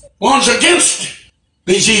ones against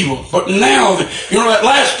these evils. But now, you know, that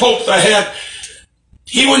last pope they had,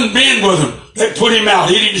 he wouldn't bend with them. They put him out.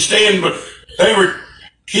 He didn't stay in, but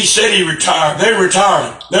he said he retired. They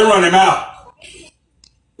retired him. They run him out.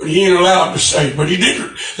 But he ain't allowed to say. But he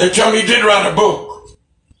did. They tell me he did write a book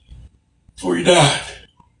before he died.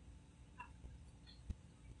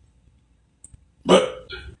 But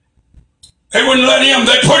they wouldn't let him.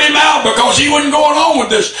 They put him out because he wasn't going on with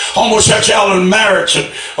this homosexuality and marriage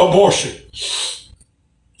and abortion.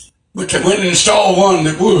 But they went and installed one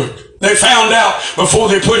that would. They found out before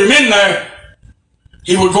they put him in there,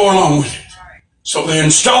 he would go along with it. So they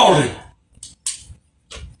installed him.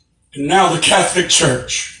 And now the Catholic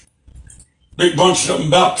Church, big bunch of them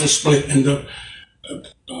about to split, and the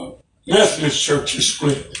Methodist Church is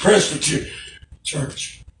split, the Presbyterian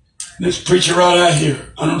Church. This preacher right out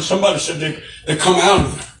here, I know somebody said they come out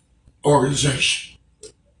of the organization.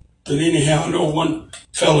 But anyhow, I know one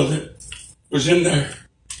fellow that was in there,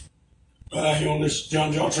 right out here on this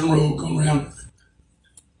John Johnson Road, going around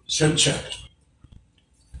 7th Chapel.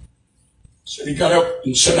 Said he got up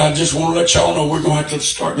and said, I just want to let y'all know we're going to have to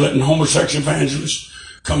start letting homosexual evangelists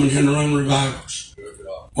come in here and run revivals.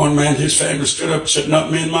 One man, his family stood up and said,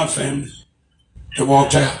 not me and my family. They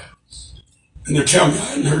walked out. And they're telling me, I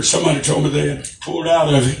hadn't heard, somebody told me they had pulled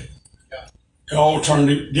out of it. They all turned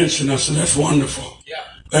against it. And I said, that's wonderful.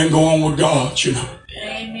 They can go on with God, you know.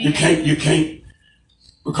 Amen. You can't,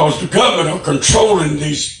 because the government are controlling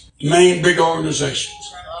these main big organizations.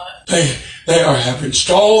 They have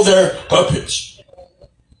installed their puppets.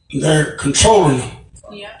 They're controlling them.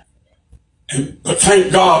 Yeah. But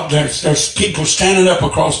thank God there's people standing up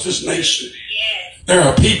across this nation. Yeah. There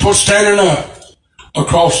are people standing up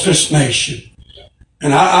across this nation.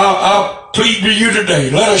 And I plead with you today,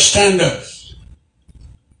 let us stand up.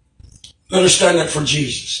 Let us stand up for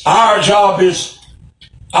Jesus. Our job is,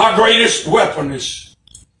 our greatest weapon is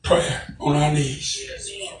prayer on our knees.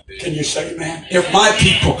 Can you say amen? If my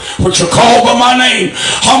people, which are called by my name,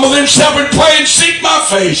 humble themselves and pray and seek my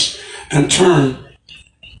face and turn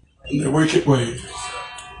from their wicked ways.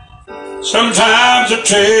 Sometimes it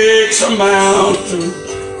takes a mountain.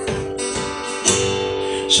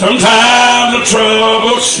 Sometimes the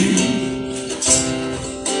trouble seems.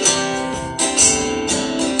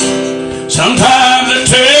 Sometimes it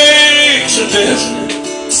takes a desert.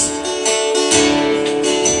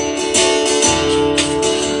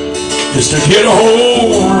 Just to get a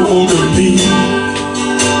hold of me.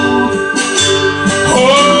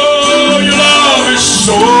 Oh, your love is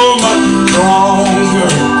so much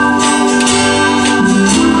stronger.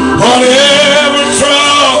 Whatever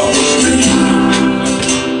troubles me,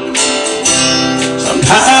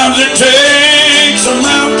 sometimes it takes a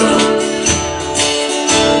mountain.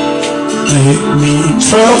 Make me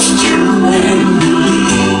trust you and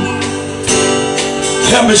believe.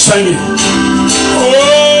 Help me sing it.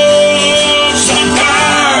 Oh,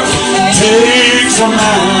 takes a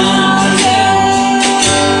man.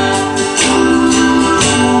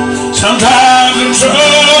 Sometimes the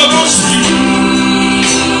troubles me.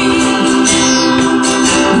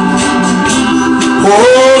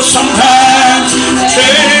 Oh, sometimes it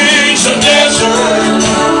takes a desert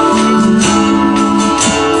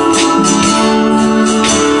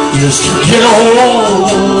just to get a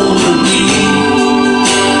hold of me.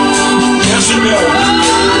 Yes, it does.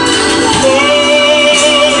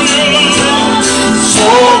 So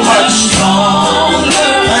much stronger.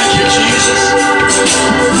 Thank you, Jesus.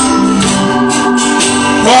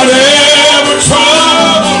 Whatever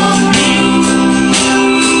troubles me,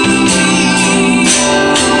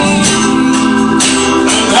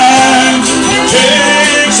 sometimes it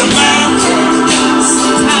takes a mountain.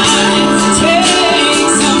 Sometimes it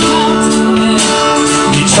takes a mountain.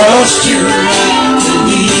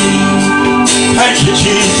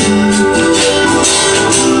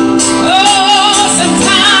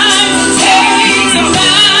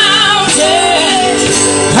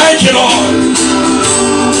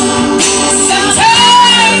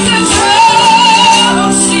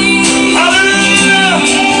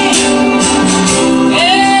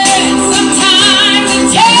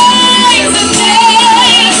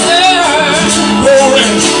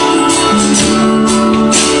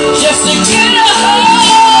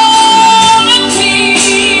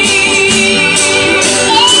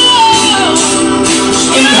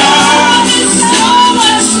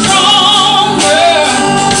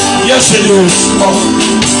 Yes, it is.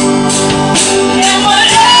 And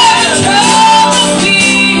whatever troubles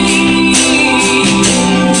me,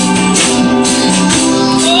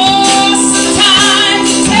 oh, sometimes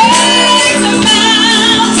it takes a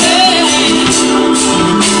mountain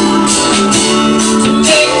to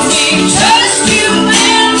make me trust you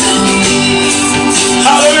and believe.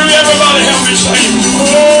 Hallelujah. Everybody help me sing.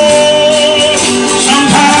 Oh,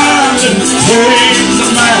 sometimes it takes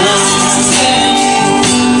a mountain.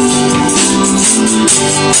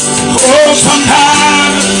 Oh,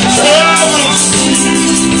 sometimes troubles.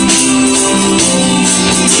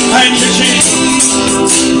 Thank you, Jesus.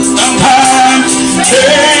 Sometimes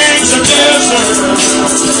takes a desert.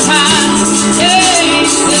 Sometimes it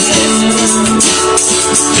takes a desert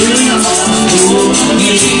to hold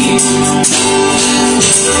me.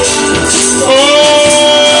 Oh,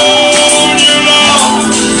 you know,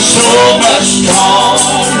 so much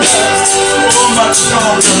stronger. So much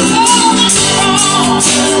stronger.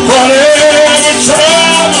 Whatever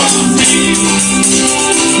troubles me.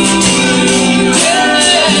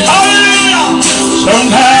 Hallelujah.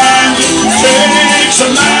 Sometimes it takes a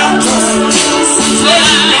mountain.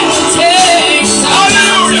 Sometimes it takes a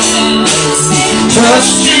mountain.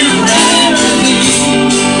 Trust you.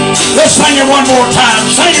 Let's sing it one more time.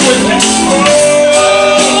 Sing it with me.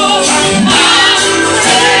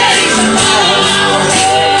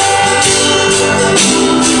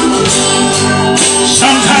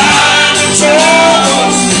 Sometimes it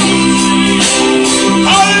troubles me.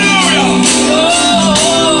 Hallelujah.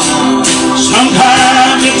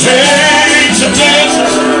 Sometimes it takes a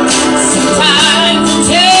desert. Sometimes it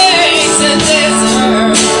takes a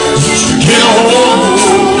desert To get a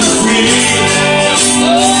hold of me.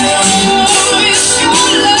 Oh, it's your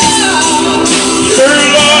love. Your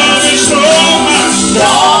love is so much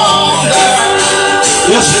stronger.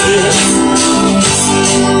 Yes, it is.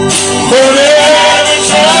 Whatever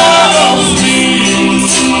troubles me.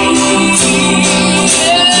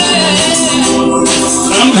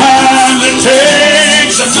 Sometimes it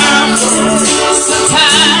takes a mountain.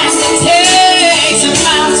 Sometimes it takes a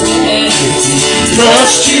mountain.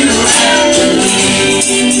 Trust you and believe.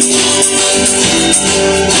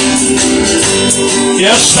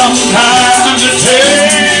 Yes, sometimes it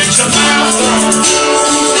takes a mountain.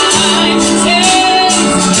 Sometimes it takes a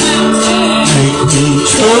mountain. Make me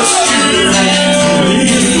trust you and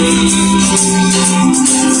believe.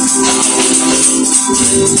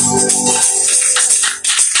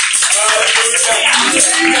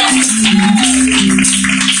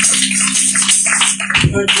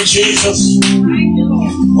 Thank you, Jesus.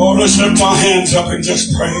 Oh, let's lift our hands up and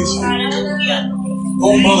just praise.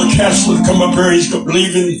 Oh, Brother Kessler, come up here. He's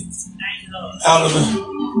leaving out of the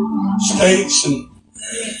States. And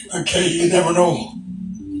okay, you never know.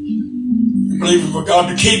 You believe for God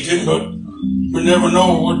to keep him, but we never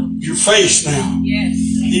know what you face now. Yes.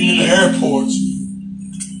 Even in the airports.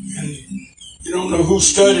 And you don't know who's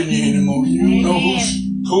studying you anymore. You don't know who's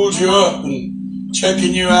pulls you up and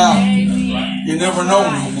checking you out. You never know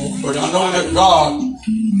no more. But I know that God,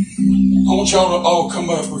 I want y'all to all come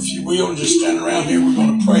up, if you will, and just stand around here. We're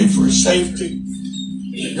going to pray for his safety.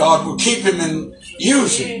 That God will keep him and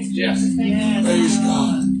use him. Yes. Praise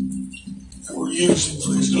God. That we'll use him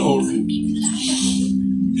for his glory.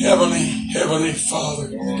 Heavenly Father,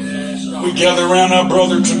 we gather around our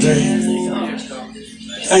brother today.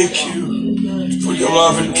 Thank you for your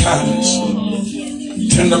love and kindness,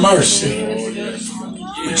 tender mercy.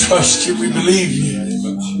 We trust you, we believe you.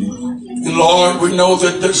 And Lord, we know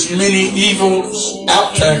that there's many evils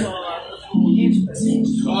out there.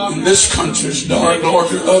 In this country's dark,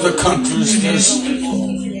 Lord, in other countries there's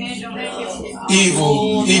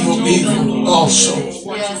evil also.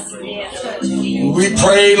 We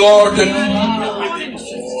pray, Lord, that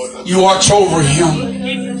you watch over him.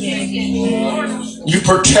 You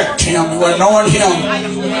protect him. You anoint him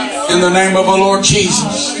in the name of the Lord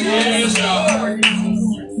Jesus.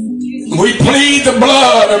 We plead the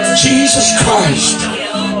blood of Jesus Christ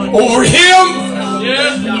over him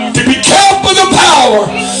to be kept with the power.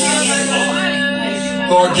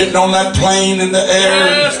 Lord, getting on that plane in the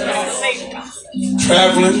air,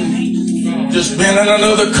 traveling, just being in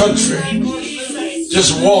another country,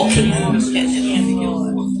 just walking and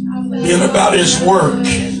being about his work.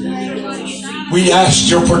 We ask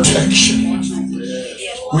your protection.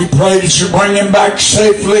 We pray that you bring him back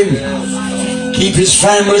safely. Keep his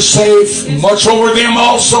family safe. Watch over them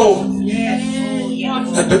also.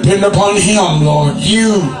 And depend upon him, Lord.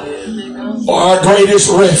 You are our greatest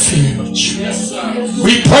refuge.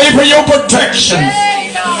 We pray for your protection.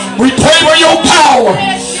 We pray for your power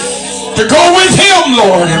to go with him,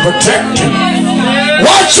 Lord, and protect him.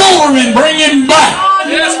 Watch over him and bring him back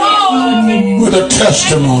with a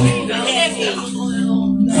testimony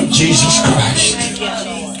of Jesus Christ.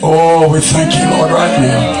 Oh, we thank you, Lord, right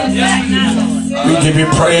now. We give you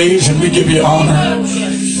praise and we give you honor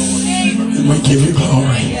and we give you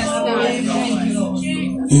glory.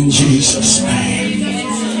 In Jesus' name.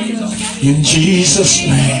 In Jesus'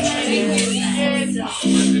 name.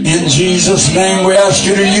 In Jesus' name we ask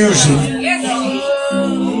you to use him.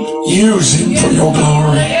 Use him for your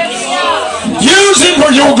glory. Use him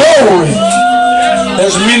for your glory.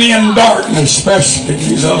 There's many in darkness, especially in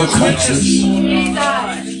these other countries.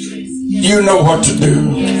 You know what to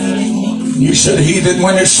do. You said he that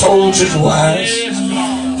winneth souls is wise.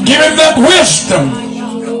 Give him that wisdom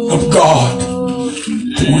of God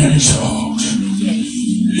to win souls.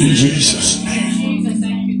 In Jesus' name.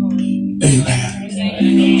 Amen.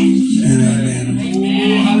 And amen.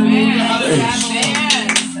 Praise.